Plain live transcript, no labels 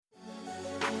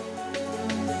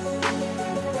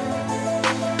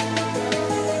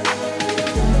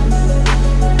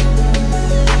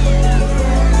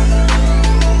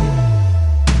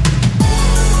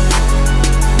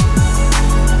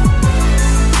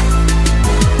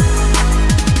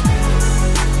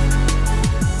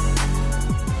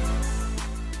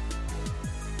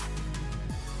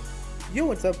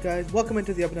what's up, guys? Welcome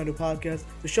into the Up and Under Podcast,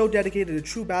 the show dedicated to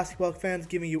true basketball fans,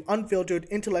 giving you unfiltered,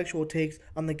 intellectual takes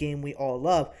on the game we all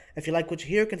love. If you like what you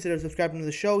hear, consider subscribing to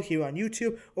the show here on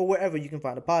YouTube or wherever you can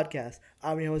find a podcast.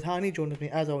 I'm your host, Hani. Joined with me,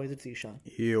 as always, it's Ishan.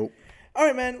 Yo. All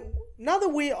right, man. Now that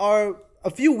we are a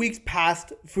few weeks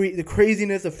past the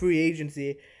craziness of free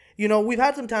agency, we've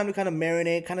had some time to kind of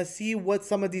marinate, kind of see what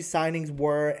some of these signings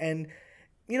were, and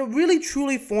really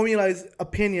truly formalize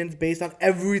opinions based on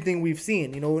everything we've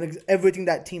seen, everything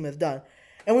that team has done.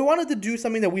 And we wanted to do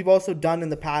something that we've also done in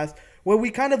the past, where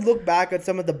we kind of look back at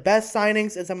some of the best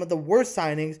signings and some of the worst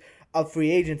signings of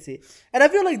free agency. And I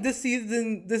feel like this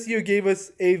year gave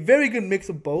us a very good mix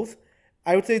of both.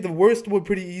 I would say the worst were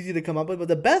pretty easy to come up with, but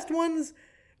the best ones,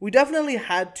 we definitely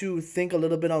had to think a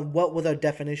little bit on what was our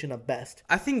definition of best.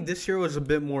 I think this year was a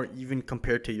bit more even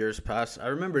compared to years past. I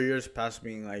remember years past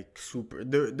being like super.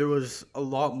 There was a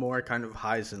lot more kind of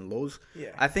highs and lows.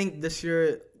 Yeah. I think this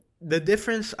year, the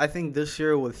difference this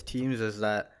year with teams is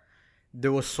that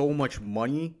there was so much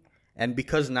money, and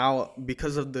because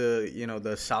of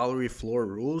the salary floor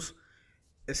rules,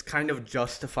 it's kind of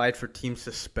justified for teams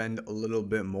to spend a little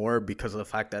bit more because of the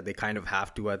fact that they kind of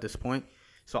have to at this point.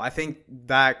 So I think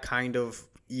that kind of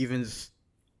evens,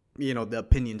 the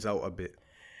opinions out a bit.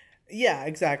 Yeah,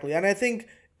 exactly. And I think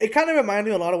it kind of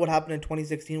reminded me a lot of what happened in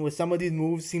 2016, where some of these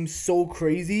moves seemed so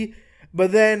crazy.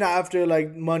 But then after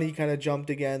money kind of jumped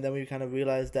again, then we kind of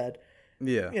realized that,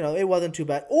 it wasn't too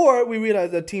bad. Or we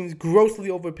realized that teams grossly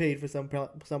overpaid for some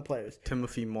players.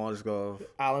 Timothy Mozgov.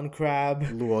 Allen Crabbe.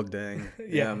 Luol Deng.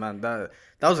 Yeah, man. That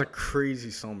was a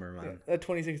crazy summer, man. Yeah, that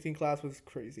 2016 class was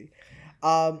crazy.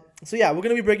 We're going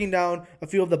to be breaking down a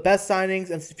few of the best signings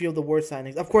and a few of the worst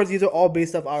signings. Of course, these are all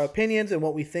based off our opinions and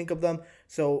what we think of them,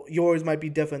 so yours might be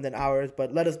different than ours,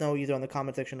 but let us know either on the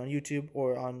comment section on YouTube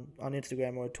or on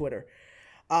Instagram or Twitter.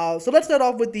 So let's start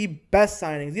off with the best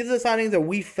signings. These are the signings that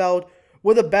we felt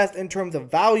were the best in terms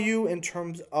of value, in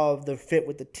terms of the fit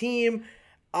with the team,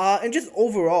 and just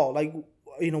overall,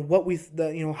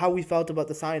 how we felt about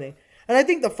the signing. And I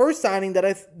think the first signing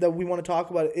that we want to talk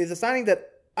about is a signing that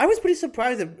I was pretty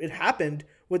surprised that it happened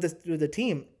with the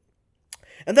team.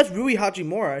 And that's Rui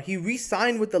Hachimura. He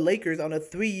re-signed with the Lakers on a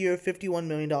 3-year, $51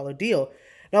 million deal.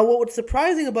 Now, what was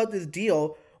surprising about this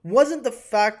deal wasn't the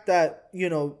fact that,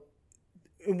 the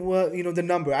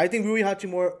number. I think Rui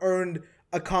Hachimura earned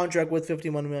a contract with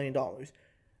 $51 million.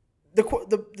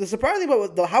 The surprising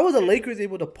part was how were the Lakers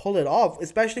able to pull it off,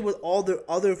 especially with all their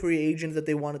other free agents that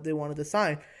they wanted to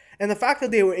sign. And the fact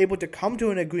that they were able to come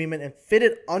to an agreement and fit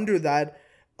it under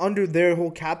their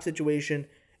whole cap situation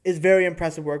is very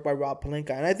impressive work by Rob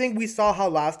Pelinka. And I think we saw how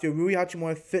last year Rui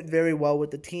Hachimura fit very well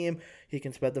with the team. He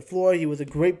can spread the floor. He was a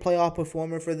great playoff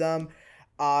performer for them.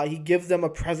 He gives them a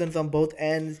presence on both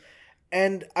ends.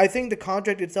 And I think the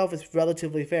contract itself is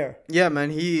relatively fair. Yeah,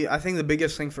 man. I think the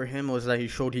biggest thing for him was that he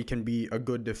showed he can be a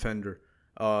good defender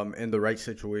in the right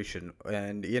situation.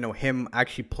 And, him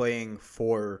actually playing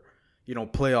for,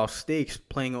 playoff stakes,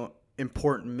 playing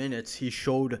important minutes, he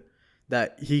showed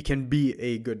that he can be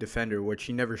a good defender, which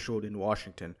he never showed in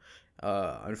Washington,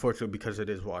 unfortunately, because it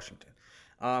is Washington.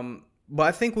 But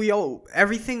I think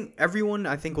everyone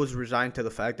I think was resigned to the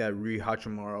fact that Rui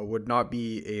Hachimura would not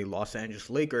be a Los Angeles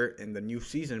Laker in the new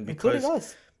season, because including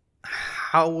us.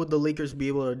 How would the Lakers be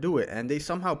able to do it? And they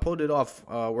somehow pulled it off.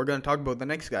 We're going to talk about the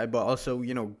next guy, but also,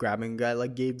 grabbing a guy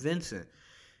like Gabe Vincent,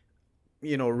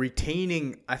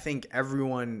 retaining, I think,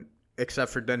 everyone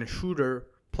except for Dennis Schroeder,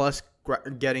 plus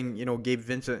getting, Gabe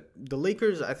Vincent. The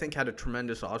Lakers, I think, had a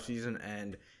tremendous offseason,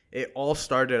 and it all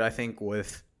started, I think,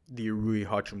 with the Rui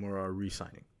Hachimura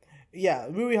re-signing. Yeah,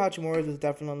 Rui Hachimura is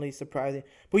definitely surprising.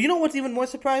 But you know what's even more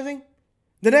surprising?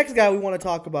 The next guy we want to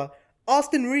talk about,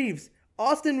 Austin Reaves.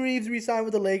 Austin Reaves re-signed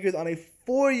with the Lakers on a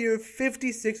 4-year,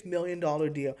 $56 million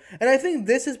deal. And I think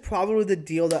this is probably the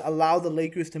deal that allowed the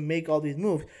Lakers to make all these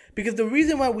moves. Because the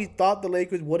reason why we thought the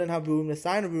Lakers wouldn't have room to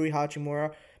sign Rui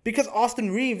Hachimura, because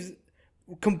Austin Reaves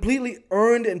completely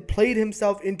earned and played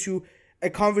himself into a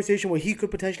conversation where he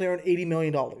could potentially earn $80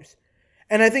 million.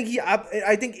 And I think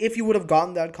if he would have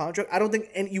gotten that contract, I don't think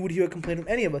you would hear a complaint from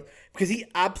any of us, because he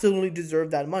absolutely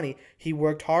deserved that money. He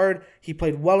worked hard. He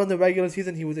played well in the regular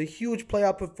season. He was a huge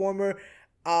playoff performer,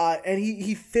 and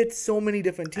he fits so many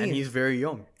different teams. And he's very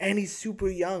young. And he's super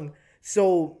young.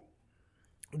 So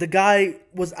the guy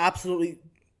was absolutely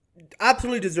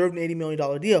deserved an $80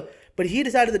 million deal, but he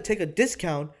decided to take a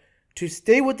discount to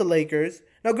stay with the Lakers.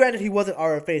 Now, granted, he wasn't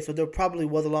RFA, so there probably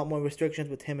was a lot more restrictions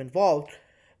with him involved.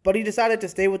 But he decided to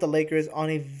stay with the Lakers on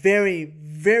a very,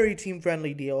 very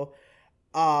team-friendly deal.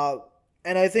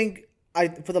 And I think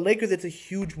for the Lakers, it's a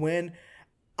huge win.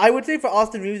 I would say for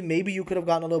Austin Reaves, maybe you could have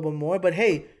gotten a little bit more. But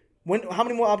hey, How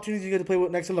many more opportunities you get to play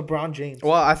with next to LeBron James?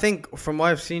 Well, I think from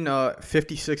what I've seen,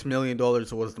 $56 million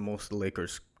was the most the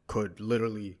Lakers could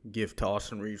literally give to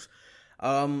Austin Reeves.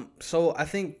 So I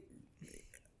think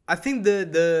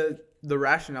the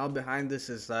rationale behind this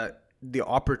is that the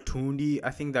opportunity I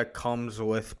think that comes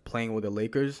with playing with the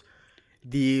Lakers,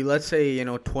 let's say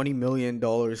 $20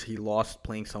 million he lost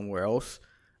playing somewhere else,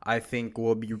 I think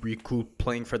will be recouped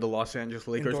playing for the Los Angeles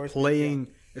Lakers,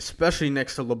 playing especially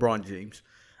next to LeBron James.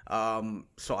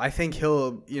 So I think he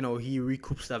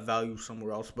recoups that value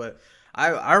somewhere else. But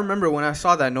I remember when I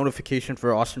saw that notification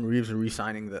for Austin Reeves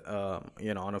re-signing on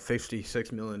a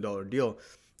 $56 million deal,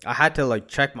 I had to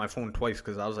check my phone twice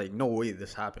because I was like, no way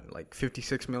this happened.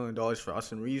 $56 million for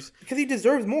Austin Reeves. Because he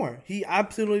deserves more. He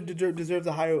absolutely deserves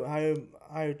a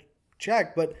higher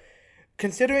check. But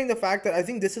considering the fact that I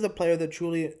think this is a player that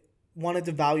truly wanted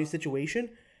to value situation,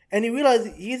 and he realized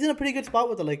he's in a pretty good spot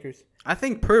with the Lakers. I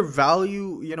think per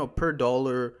value, per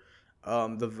dollar,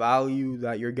 the value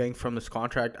that you're getting from this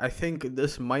contract, I think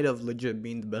this might have legit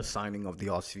been the best signing of the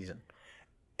offseason.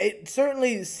 It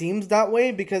certainly seems that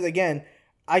way because, again,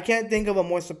 I can't think of a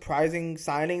more surprising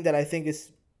signing that I think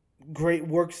is great,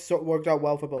 worked out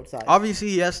well for both sides. Obviously,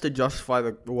 he has to justify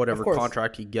whatever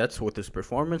contract he gets with his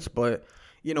performance, but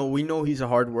we know he's a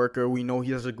hard worker. We know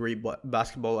he has a great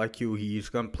basketball IQ. He's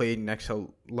going to play next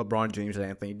to LeBron James and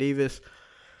Anthony Davis.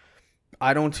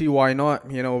 I don't see why not.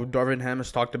 Darvin Ham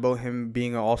has talked about him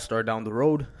being an all-star down the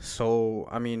road. So,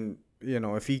 I mean,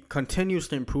 if he continues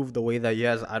to improve the way that he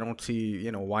has, I don't see,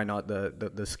 why not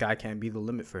the sky can't be the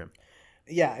limit for him.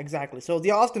 Yeah, exactly. So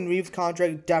the Austin Reeves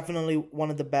contract, definitely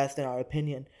one of the best in our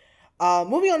opinion.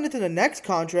 Moving on into the next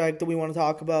contract that we want to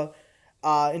talk about,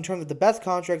 in terms of the best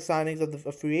contract signings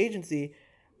of free agency,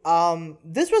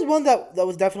 this was one that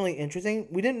was definitely interesting.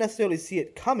 We didn't necessarily see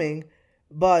it coming,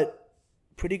 but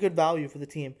pretty good value for the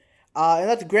team. And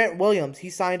that's Grant Williams. He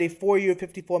signed a 4-year,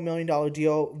 $54 million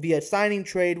deal via signing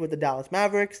trade with the Dallas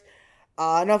Mavericks.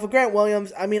 Now for Grant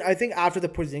Williams, I mean, I think after the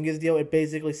Porzingis deal, it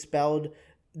basically spelled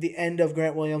the end of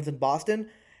Grant Williams in Boston.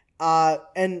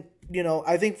 And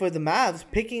I think for the Mavs,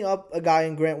 picking up a guy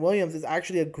in Grant Williams is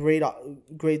actually a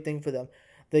great thing for them.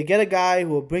 They get a guy who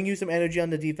will bring you some energy on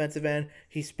the defensive end.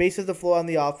 He spaces the floor on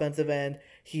the offensive end.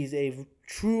 He's a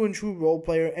true role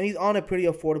player, and he's on a pretty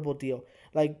affordable deal.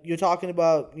 You're talking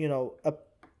about,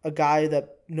 a guy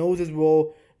that knows his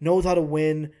role, knows how to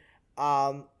win,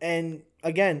 and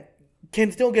again,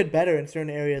 can still get better in certain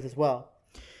areas as well.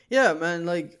 Yeah,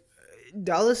 man,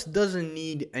 Dallas doesn't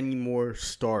need any more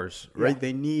stars, right?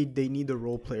 Yeah. They need the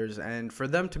role players, and for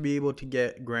them to be able to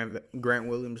get Grant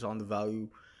Williams on the value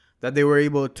that they were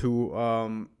able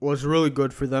to was really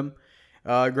good for them.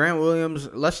 Grant Williams,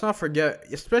 let's not forget,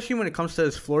 especially when it comes to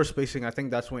his floor spacing, I think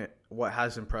that's what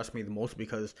has impressed me the most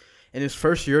because in his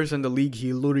first years in the league,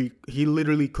 he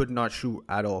literally could not shoot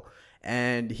at all,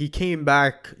 and he came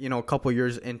back, a couple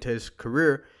years into his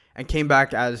career. And came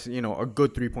back as, a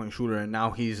good three-point shooter. And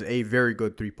now he's a very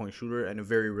good three-point shooter and a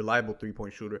very reliable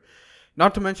three-point shooter.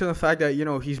 Not to mention the fact that,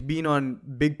 he's been on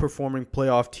big performing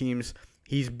playoff teams.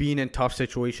 He's been in tough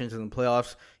situations in the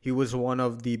playoffs. He was one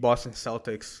of the Boston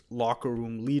Celtics locker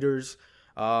room leaders.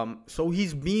 So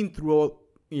he's been through,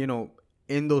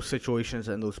 in those situations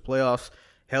and those playoffs.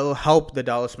 He'll help the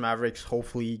Dallas Mavericks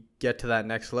hopefully get to that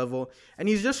next level. And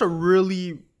he's just a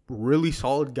really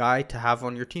solid guy to have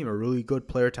on your team, a really good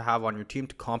player to have on your team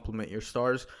to complement your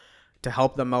stars, to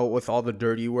help them out with all the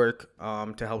dirty work,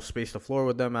 to help space the floor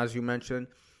with them, as you mentioned.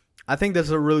 I think that's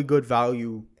a really good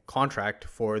value contract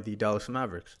for the Dallas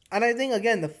Mavericks. And I think,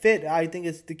 again, the fit, I think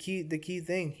is the key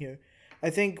thing here. I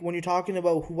think when you're talking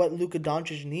about what Luka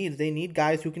Doncic needs, they need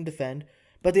guys who can defend,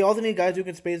 but they also need guys who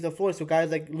can space the floor. So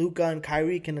guys like Luka and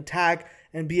Kyrie can attack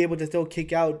and be able to still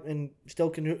kick out and still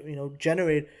can,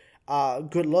 generate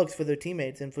good looks for their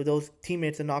teammates and for those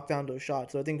teammates to knock down those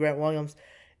shots. So I think Grant Williams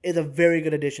is a very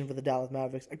good addition for the Dallas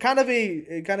Mavericks. Kind of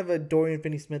a Dorian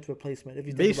Finney-Smith replacement, if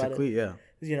you think about it. Basically,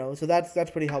 yeah. So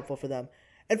that's pretty helpful for them.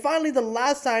 And finally, the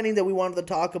last signing that we wanted to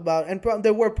talk about, and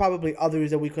there were probably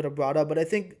others that we could have brought up, but I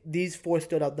think these four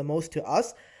stood out the most to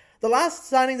us. The last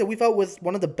signing that we felt was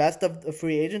one of the best of the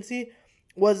free agency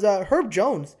was Herb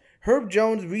Jones. Herb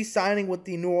Jones re-signing with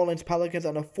the New Orleans Pelicans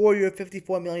on a 4-year,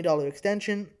 $54 million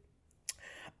extension.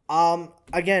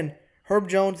 Again, Herb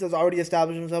Jones has already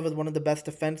established himself as one of the best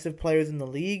defensive players in the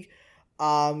league.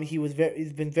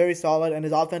 He's been very solid, and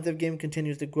his offensive game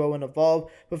continues to grow and evolve.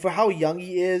 But for how young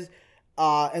he is,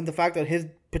 and the fact that his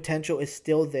potential is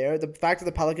still there, the fact that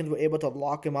the Pelicans were able to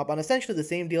lock him up on essentially the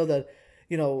same deal that,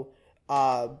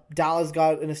 Dallas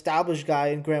got an established guy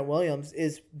in Grant Williams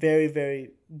is very,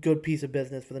 very good piece of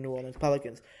business for the New Orleans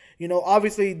Pelicans.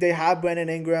 Obviously they have Brandon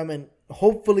Ingram, and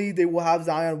hopefully they will have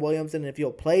Zion Williamson if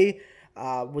he'll play.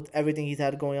 With everything he's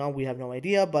had going on, we have no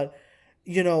idea. But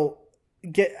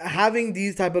having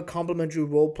these type of complementary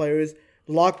role players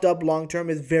locked up long term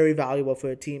is very valuable for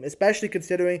a team, especially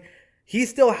considering he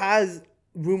still has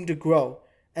room to grow,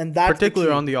 and that's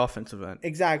particularly on the offensive end.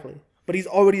 Exactly, but he's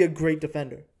already a great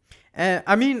defender. And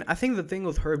I think the thing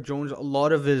with Herb Jones, a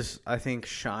lot of his,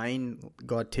 shine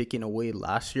got taken away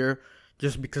last year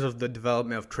just because of the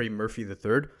development of Trey Murphy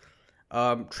III.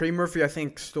 Trey Murphy, I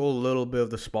think, stole a little bit of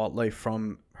the spotlight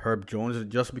from Herb Jones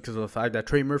just because of the fact that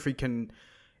Trey Murphy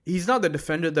he's not the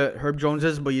defender that Herb Jones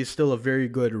is, but he's still a very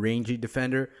good rangy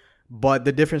defender. But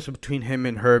the difference between him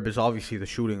and Herb is obviously the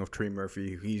shooting of Trey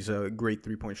Murphy. He's a great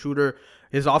three-point shooter.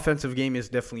 His offensive game is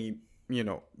definitely,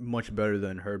 much better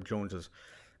than Herb Jones's.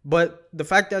 But the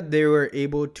fact that they were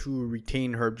able to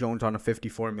retain Herb Jones on a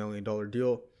 $54 million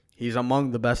deal, he's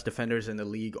among the best defenders in the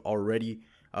league already.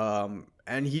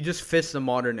 And he just fits the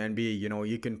modern NBA.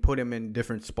 You can put him in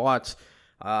different spots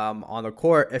on the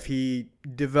court. If he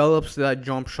develops that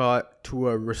jump shot to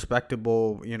a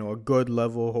respectable, a good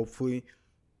level, hopefully,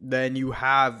 then you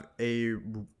have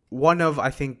one of,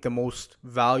 I think, the most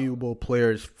valuable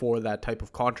players for that type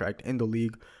of contract in the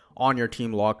league on your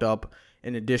team locked up.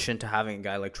 In addition to having a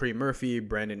guy like Trey Murphy,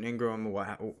 Brandon Ingram,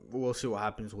 we'll see what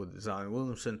happens with Zion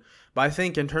Williamson. But I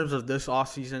think in terms of this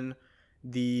offseason,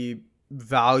 the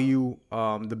value,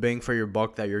 the bang for your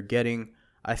buck that you're getting,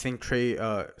 I think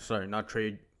not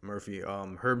Trey Murphy,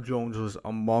 Herb Jones was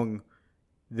among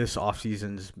this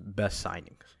offseason's best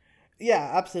signings.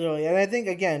 Yeah, absolutely. And I think,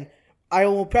 again, I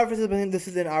will preface it with this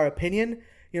is in our opinion.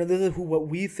 This is what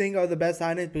we think are the best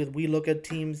signings because we look at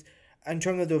teams in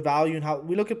terms of their value and how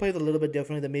we look at players a little bit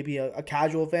differently than maybe a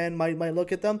casual fan might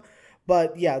look at them.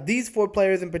 But yeah, these four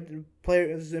players in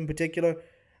particular,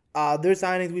 their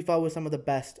signings we thought were some of the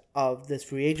best of this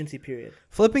free agency period.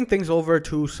 Flipping things over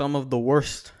to some of the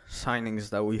worst signings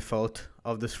that we felt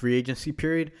of this free agency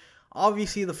period.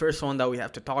 Obviously, the first one that we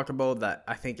have to talk about that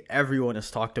I think everyone has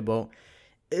talked about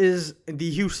is the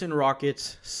Houston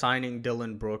Rockets signing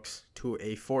Dillon Brooks to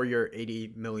a 4-year,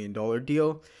 $80 million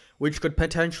deal, which could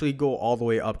potentially go all the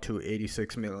way up to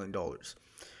 $86 million.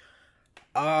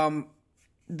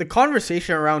 The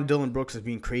conversation around Dillon Brooks has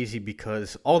been crazy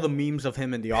because all the memes of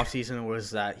him in the offseason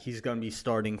was that he's going to be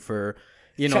starting for,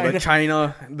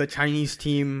 the Chinese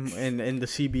team in the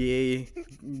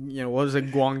CBA, what was it,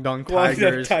 Guangdong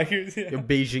Tigers,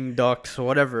 Beijing Ducks,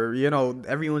 whatever.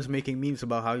 Everyone's making memes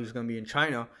about how he's going to be in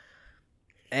China.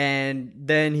 And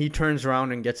then he turns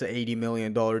around and gets an $80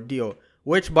 million deal,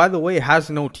 which, by the way, has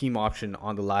no team option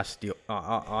on the last deal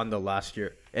on the last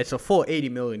year. It's a full $80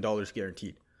 million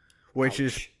guaranteed, which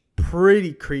is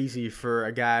pretty crazy for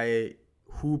a guy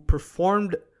who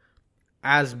performed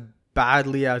as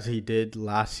badly as he did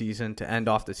last season to end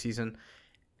off the season,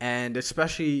 and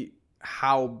especially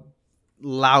how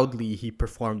loudly he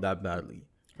performed that badly,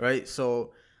 right?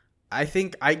 So I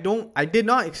think I did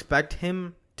not expect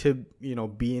him to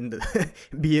be in the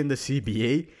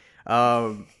CBA,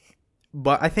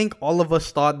 but I think all of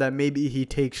us thought that maybe he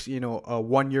takes a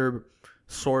 1 year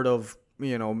sort of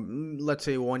let's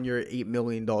say 1 year $8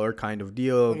 million kind of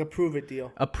deal, like a prove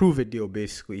it deal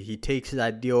basically. He takes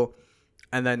that deal.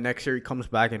 And then next year he comes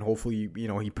back and hopefully,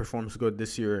 he performs good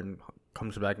this year and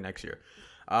comes back next year.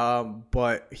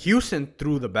 But Houston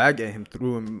threw the bag at him,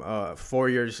 threw him 4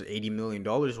 years, $80 million,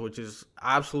 which is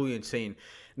absolutely insane.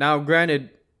 Now,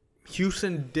 granted,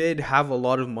 Houston did have a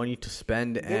lot of money to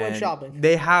spend. They went shopping.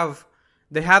 They have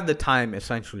the time,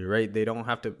 essentially, right? They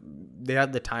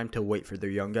have the time to wait for their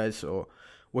young guys, so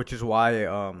which is why,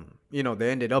 they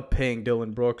ended up paying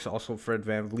Dillon Brooks, also Fred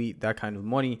VanVleet, that kind of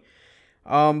money.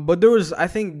 But there was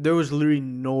literally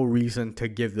no reason to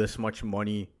give this much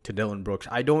money to Dillon Brooks.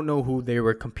 I don't know who they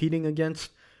were competing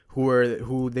against,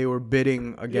 who they were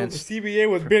bidding against. The CBA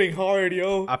was bidding hard,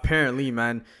 Apparently,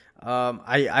 man.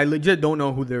 I legit don't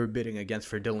know who they were bidding against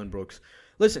for Dillon Brooks.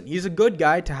 Listen, he's a good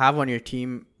guy to have on your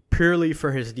team purely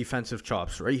for his defensive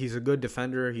chops, right? He's a good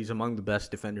defender. He's among the best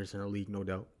defenders in the league, no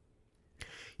doubt.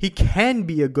 He can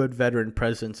be a good veteran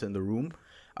presence in the room.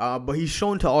 But he's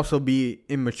shown to also be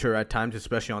immature at times,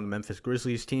 especially on the Memphis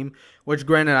Grizzlies team, which,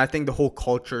 granted, I think the whole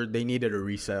culture, they needed a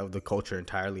reset of the culture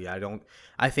entirely.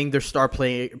 I think their star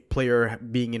player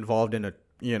being involved in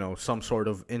some sort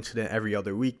of incident every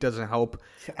other week doesn't help.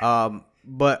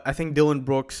 But I think Dillon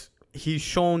Brooks, he's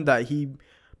shown that he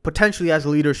potentially has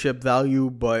leadership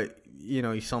value, but,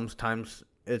 he sometimes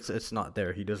it's not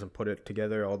there. He doesn't put it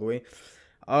together all the way.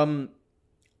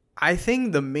 I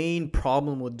think the main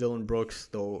problem with Dillon Brooks,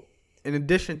 though, in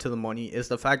addition to the money, is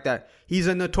the fact that he's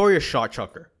a notorious shot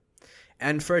chucker.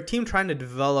 And for a team trying to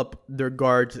develop their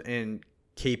guards in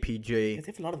KPJ They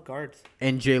have a lot of guards.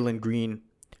 and Jalen Green,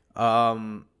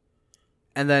 and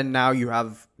then now you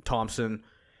have Thompson,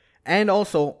 and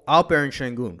also Alperen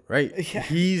Şengün, right? Yeah.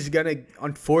 He's gonna,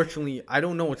 unfortunately, I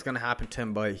don't know what's gonna happen to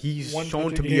him, but he's One shown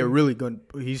touch to a be a game. really good.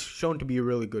 He's shown to be a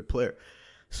really good player.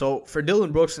 So for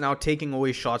Dylan Brooks now taking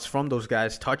away shots from those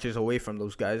guys, touches away from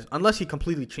those guys, unless he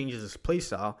completely changes his play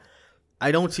style,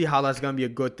 I don't see how that's gonna be a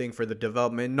good thing for the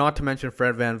development. Not to mention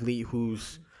Fred VanVleet,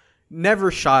 who's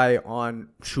never shy on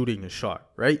shooting a shot,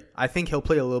 right? I think he'll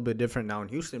play a little bit different now in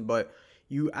Houston, but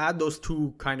you add those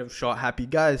two kind of shot-happy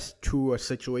guys to a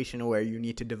situation where you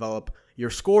need to develop your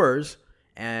scorers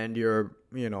and your,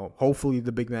 hopefully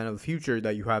the big man of the future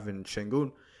that you have in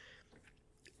Şengün.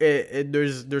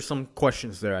 There's some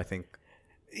questions there, I think.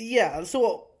 Yeah,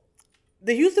 so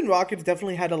the Houston Rockets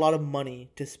definitely had a lot of money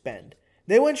to spend.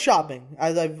 They went shopping,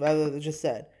 as I just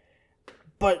said.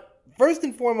 But first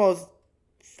and foremost,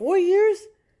 4 years?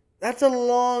 That's a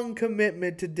long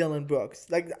commitment to Dylan Brooks.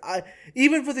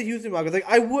 Even for the Houston Rockets,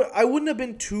 I wouldn't have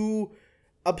been too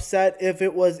upset if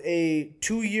it was a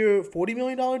 2-year, $40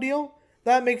 million deal.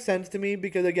 That makes sense to me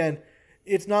because, again,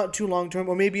 it's not too long term,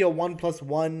 or maybe a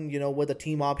 1+1, with a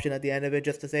team option at the end of it,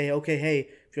 just to say, okay, hey,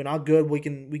 if you're not good, we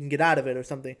can get out of it or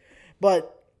something.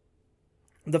 But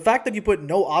the fact that you put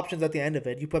no options at the end of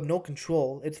it, you put no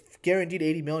control, it's guaranteed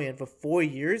 $80 million for 4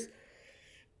 years.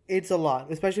 It's a lot,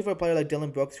 especially for a player like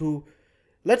Dylan Brooks, who,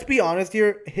 let's be honest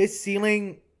here, his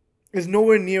ceiling is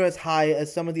nowhere near as high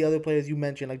as some of the other players you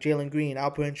mentioned, like Jalen Green,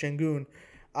 Alperen Şengün,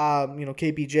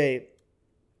 KPJ.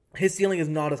 His ceiling is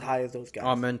not as high as those guys.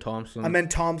 Amen Thompson. I meant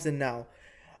Thompson now.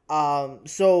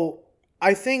 So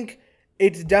I think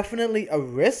it's definitely a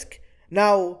risk.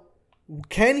 Now,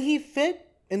 can he fit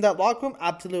in that locker room?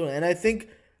 Absolutely. And I think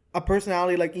a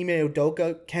personality like Ime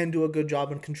Udoka can do a good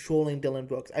job in controlling Dylan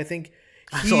Brooks. I think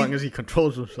as long as he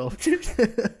controls himself.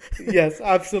 Yes,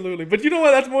 absolutely. But you know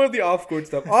what? That's more of the off-court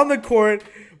stuff. On the court,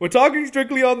 we're talking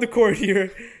strictly on the court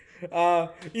here. Ime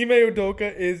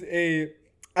Udoka is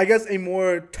a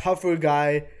more tougher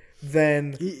guy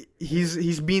than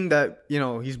he's been that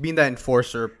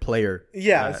enforcer player.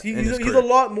 Yes, he's a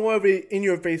lot more of a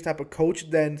in-your-face type of coach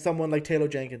than someone like Taylor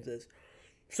Jenkins is.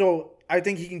 So I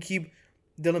think he can keep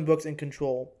Dylan Brooks in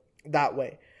control that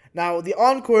way. Now, the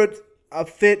on-court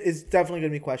fit is definitely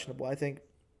going to be questionable, I think,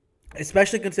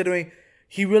 especially considering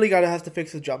he really has to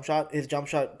fix his jump shot. His jump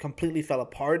shot completely fell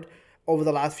apart over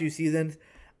the last few seasons.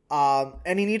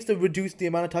 And he needs to reduce the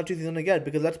amount of touches he's going to get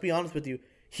because let's be honest with you,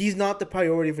 he's not the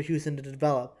priority for Houston to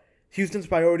develop. Houston's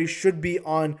priority should be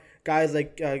on guys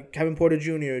like Kevin Porter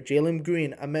Jr., Jalen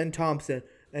Green, Amen Thompson,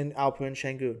 and Alperen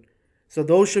Şengün. So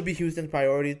those should be Houston's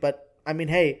priorities. But, I mean,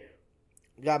 hey,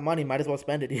 you got money, might as well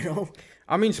spend it,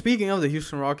 I mean, speaking of the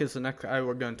Houston Rockets, the next guy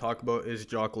we're going to talk about is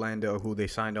Jock Landale, who they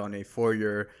signed on a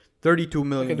 4-year, $32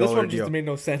 million deal. This one just made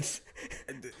no sense.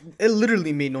 It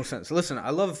literally made no sense. Listen,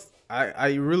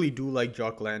 I really do like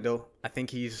Jock Landale. I think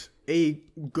he's a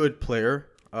good player,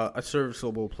 a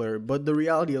serviceable player. But the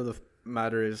reality of the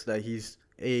matter is that he's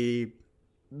a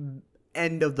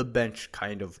end of the bench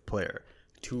kind of player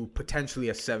to potentially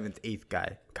a 7th, 8th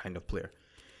guy kind of player.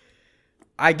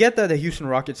 I get that the Houston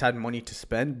Rockets had money to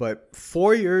spend, but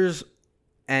 4 years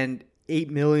and $8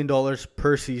 million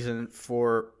per season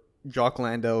for Jock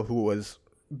Landale, who was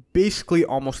basically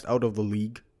almost out of the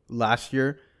league last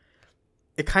year,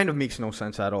 it kind of makes no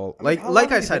sense at all.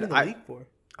 Like I said,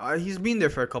 he's been there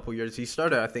for a couple years. He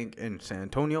started, I think, in San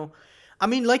Antonio. I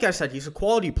mean, like I said, he's a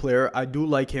quality player. I do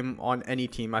like him on any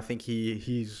team. I think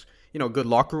he's good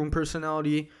locker room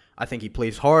personality. I think he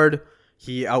plays hard.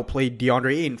 He outplayed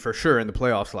DeAndre Ayton for sure in the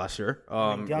playoffs last year.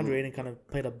 DeAndre Ayton kind of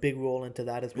played a big role into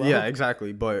that as well. Yeah,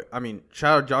 exactly. But, I mean,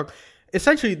 shout out Jock.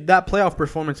 Essentially, that playoff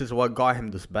performance is what got him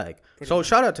this bag. So,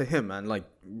 shout out to him, man. Like,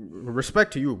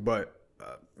 respect to you. But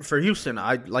for Houston,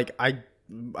 I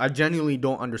genuinely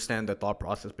don't understand the thought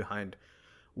process behind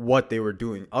what they were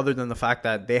doing, other than the fact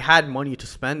that they had money to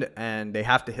spend and they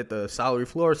have to hit the salary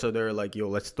floor. So, they're like, yo,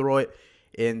 let's throw it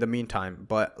in the meantime.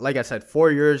 But, like I said, 4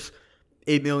 years,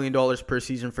 $8 million per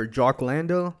season for Jock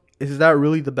Landale. Is that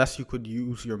really the best you could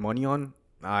use your money on?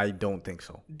 I don't think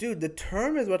so. Dude, the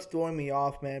term is what's throwing me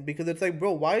off, man. Because it's like,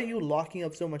 bro, why are you locking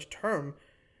up so much term?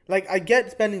 Like, I get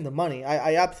spending the money.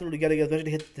 I absolutely get it,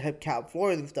 especially to hit cap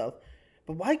floors and stuff.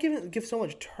 But why give so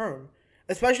much term?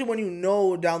 Especially when you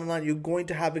know down the line you're going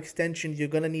to have extensions you're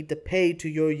going to need to pay to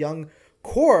your young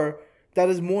core that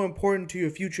is more important to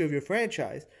your future of your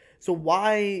franchise. So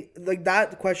why,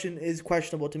 that question is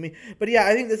questionable to me. But yeah,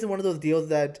 I think this is one of those deals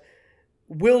that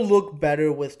will look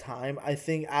better with time. I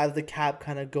think as the cap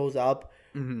kind of goes up,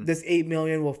 this $8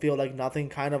 million will feel like nothing,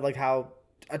 kind of like how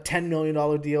a $10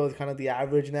 million deal is kind of the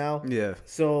average now. Yeah.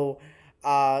 So,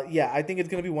 yeah, I think it's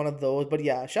going to be one of those. But,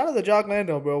 yeah, shout out to Jock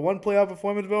Landale, bro. One playoff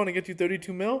performance, bro, and it gets you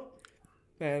 $32 million.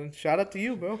 And shout out to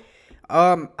you, bro.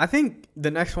 I think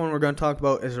the next one we're going to talk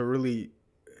about is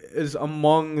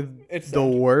among the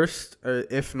worst,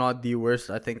 if not the worst,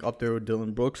 I think up there with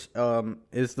Dylan Brooks,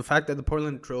 is the fact that the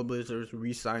Portland Trailblazers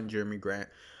re-signed Jeremy Grant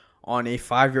on a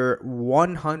 5-year,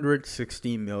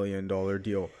 $160 million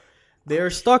deal. They are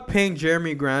stuck paying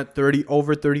Jeremy Grant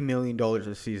over $30 million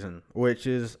a season, which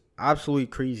is absolutely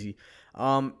crazy.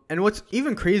 And what's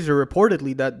even crazier,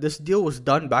 reportedly, that this deal was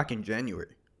done back in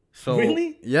January. So,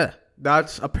 really? Yeah,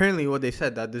 that's apparently what they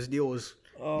said, that this deal was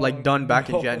done back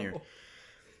in January.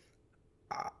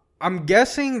 I'm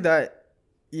guessing that,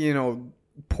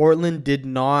 Portland did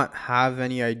not have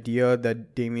any idea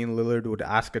that Damian Lillard would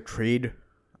ask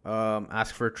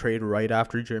for a trade right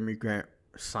after Jeremy Grant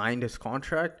signed his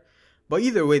contract. But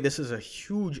either way, this is a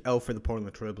huge L for the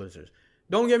Portland Trailblazers.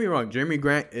 Don't get me wrong, Jeremy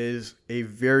Grant is a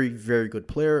very, very good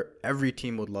player. Every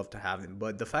team would love to have him.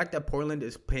 But the fact that Portland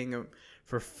is paying him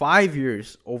for 5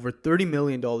 years over $30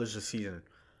 million a season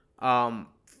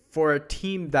for a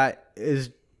team that is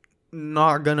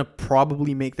not going to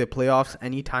probably make the playoffs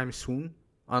anytime soon,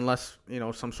 unless,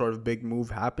 some sort of big move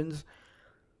happens,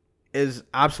 is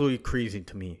absolutely crazy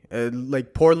to me.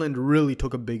 Portland really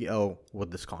took a big L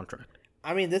with this contract.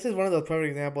 I mean, this is one of those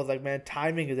perfect examples. Like, man,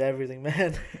 timing is everything,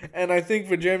 man. And I think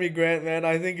for Jeremy Grant, man,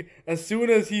 I think as soon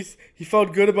as he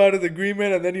felt good about his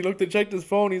agreement, and then he looked and checked his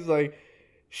phone, he's like,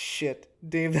 shit,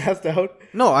 Dame asked out.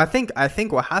 No, I think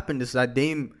what happened is that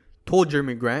Dame told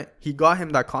Jeremy Grant, he got him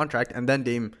that contract, and then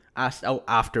Dame asked out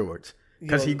afterwards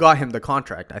because he got him the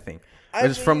contract. I think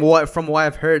from what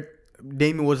I've heard,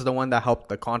 Dame was the one that helped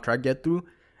the contract get through,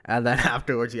 and then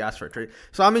afterwards he asked for a trade.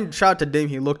 So shout out to Dame.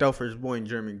 He looked out for his boy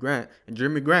Jeremy Grant, and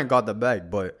Jeremy Grant got the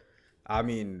bag. But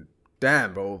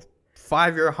damn, bro,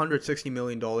 5-year, $160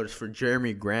 million for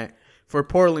Jeremy Grant for a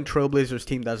Portland Trailblazers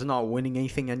team that's not winning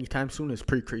anything anytime soon is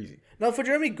pretty crazy. Now, for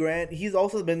Jeremy Grant, he's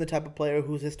also been the type of player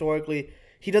who's historically,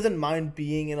 he doesn't mind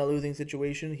being in a losing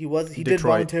situation. He did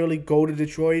voluntarily go to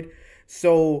Detroit,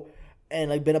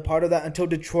 and been a part of that until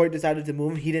Detroit decided to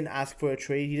move him. He didn't ask for a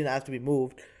trade. He didn't ask to be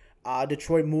moved.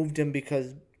 Detroit moved him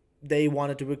because they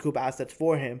wanted to recoup assets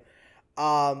for him.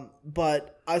 So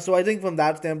I think from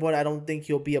that standpoint, I don't think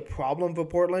he'll be a problem for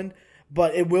Portland.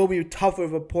 But it will be tougher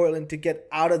for Portland to get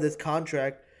out of this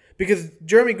contract because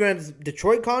Jeremy Grant's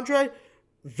Detroit contract,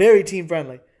 very team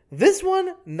friendly. This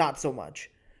one, not so much.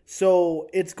 So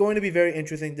it's going to be very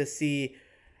interesting to see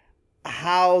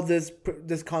how this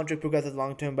contract progresses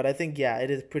long term. But I think, it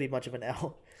is pretty much of an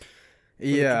L.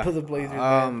 For the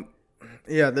Blazers.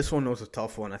 Yeah, this one was a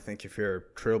tough one, I think, if you're a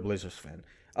Trailblazers fan.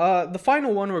 The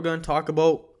final one we're going to talk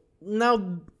about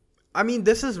now,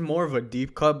 this is more of a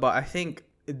deep cut, but I think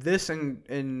this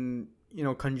in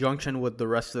conjunction with the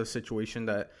rest of the situation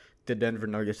that the Denver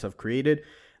Nuggets have created,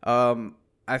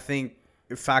 I think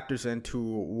it factors into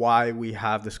why we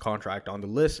have this contract on the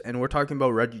list. And we're talking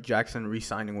about Reggie Jackson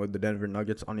re-signing with the Denver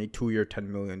Nuggets on a 2-year, $10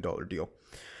 million deal.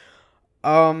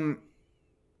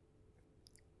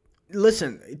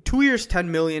 Listen, 2 years, $10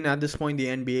 million at this point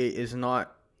in the NBA is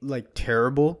not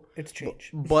terrible. It's changed.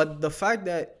 But the fact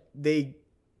that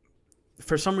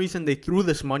for some reason, they threw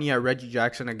this money at Reggie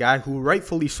Jackson, a guy who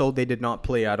rightfully so they did not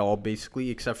play at all,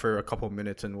 basically, except for a couple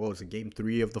minutes in, Game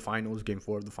 3 of the finals, Game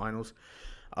 4 of the finals.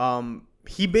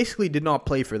 He basically did not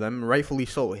play for them, rightfully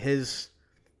so.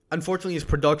 Unfortunately, his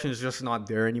production is just not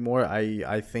there anymore.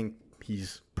 I think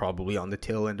he's probably on the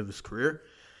tail end of his career.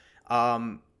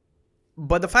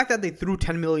 But the fact that they threw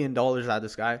 $10 million at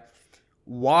this guy,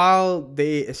 while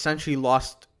they essentially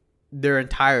lost their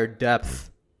entire depth,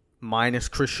 minus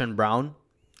Christian Brown,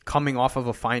 coming off of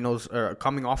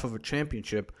a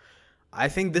championship, I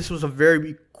think this was a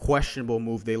very questionable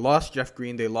move. They lost Jeff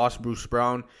Green, they lost Bruce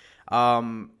Brown,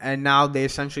 and now they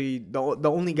essentially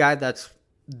the only guy that's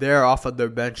there off of their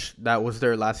bench that was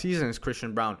there last season is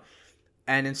Christian Brown,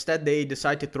 and instead they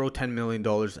decide to throw $10 million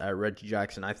at Reggie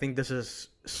Jackson. I think this is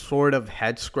sort of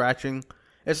head scratching.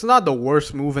 It's not the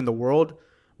worst move in the world,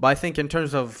 but I think in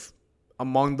terms of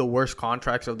among the worst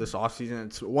contracts of this offseason,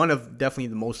 it's one of definitely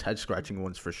the most head-scratching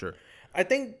ones for sure. I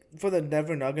think for the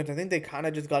Denver Nuggets, I think they kind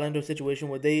of just got into a situation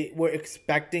where they were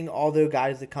expecting all their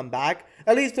guys to come back,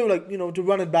 at least to to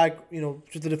run it back,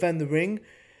 to defend the ring.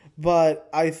 But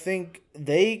I think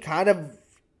they kind of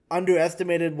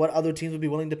underestimated what other teams would be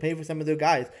willing to pay for some of their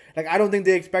guys. I don't think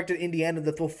they expected Indiana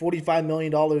to throw $45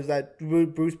 million at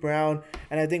Bruce Brown.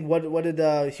 And I think what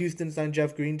did Houston sign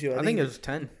Jeff Green to? I think it was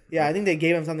 10. Yeah, I think they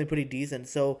gave him something pretty decent.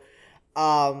 So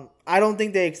I don't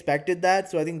think they expected that,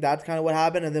 so I think that's kind of what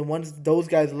happened. And then once those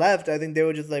guys left, I think they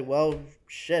were just like, well,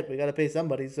 shit, we got to pay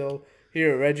somebody. So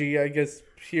here, Reggie, I guess,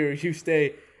 here, you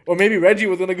stay. Or maybe Reggie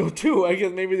was going to go too. I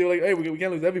guess maybe they were like, hey, we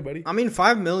can't lose everybody. I mean,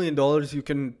 $5 million, you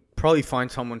can probably find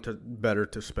someone better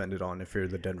to spend it on if you're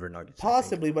the Denver Nuggets.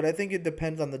 Possibly, but I think it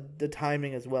depends on the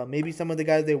timing as well. Maybe some of the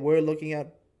guys they were looking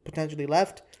at potentially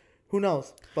left. Who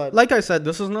knows? But like I said,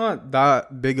 this is not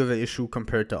that big of an issue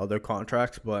compared to other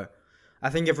contracts, but I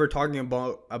think if we're talking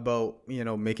about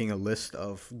making a list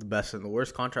of the best and the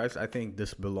worst contracts, I think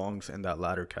this belongs in that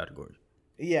latter category.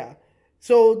 Yeah.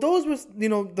 So those were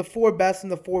the 4 best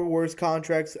and the 4 worst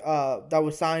contracts that were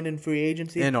signed in free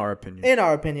agency. In our opinion. In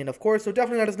our opinion, of course. So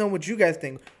definitely let us know what you guys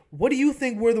think. What do you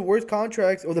think were the worst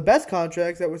contracts or the best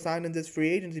contracts that were signed in this free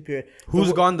agency period?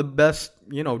 Who's gone the best,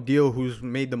 deal? Who's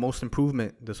made the most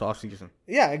improvement this offseason?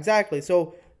 Yeah, exactly.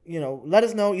 So, let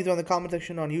us know either on the comment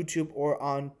section on YouTube or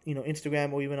on,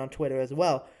 Instagram or even on Twitter as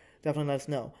well. Definitely let us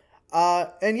know.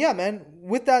 And yeah, man,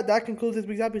 with that concludes this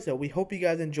week's episode. We hope you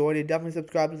guys enjoyed it. Definitely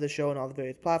subscribe to the show on all the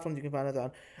various platforms. You can find us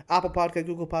on Apple Podcasts,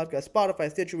 Google Podcasts, Spotify,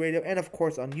 Stitcher Radio, and of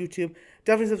course on YouTube.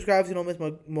 Definitely subscribe so you don't miss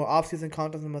more off-season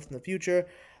content from us in the future.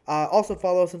 Also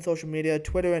follow us on social media,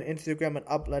 Twitter and Instagram at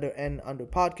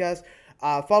 @N_podcast.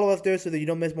 Follow us there so that you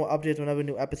don't miss more updates whenever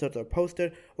new episodes are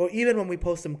posted, or even when we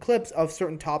post some clips of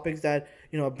certain topics that,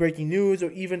 are breaking news,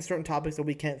 or even certain topics that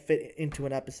we can't fit into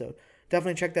an episode.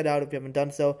 Definitely check that out if you haven't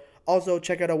done so. Also,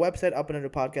 check out our website,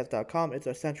 upandunderpodcast.com. It's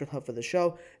our central hub for the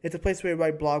show. It's a place where we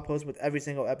write blog posts with every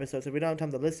single episode. So if you don't have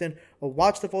time to listen or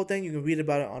watch the full thing, you can read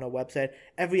about it on our website.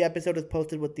 Every episode is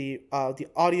posted with the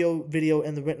audio, video,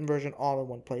 and the written version all in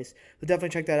one place. So definitely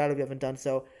check that out if you haven't done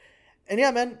so. And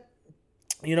yeah, man,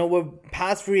 we're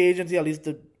past free agency, at least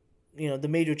the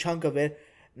major chunk of it.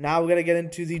 Now we're going to get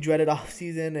into the dreaded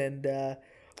offseason and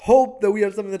hope that we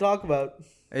have something to talk about.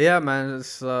 Yeah, man,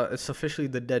 it's officially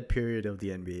the dead period of the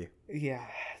NBA. Yeah,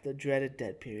 the dreaded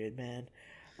dead period, man.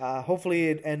 Hopefully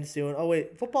it ends soon. Oh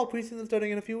wait, football preseason is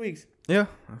starting in a few weeks. Yeah,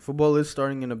 football is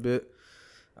starting in a bit.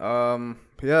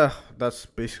 Yeah, that's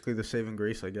basically the saving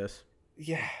grace, I guess.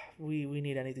 Yeah, we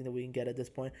need anything that we can get at this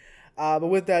point. But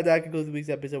with that concludes the week's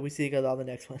episode. We see you guys on the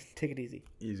next one. Take it easy.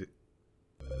 Easy.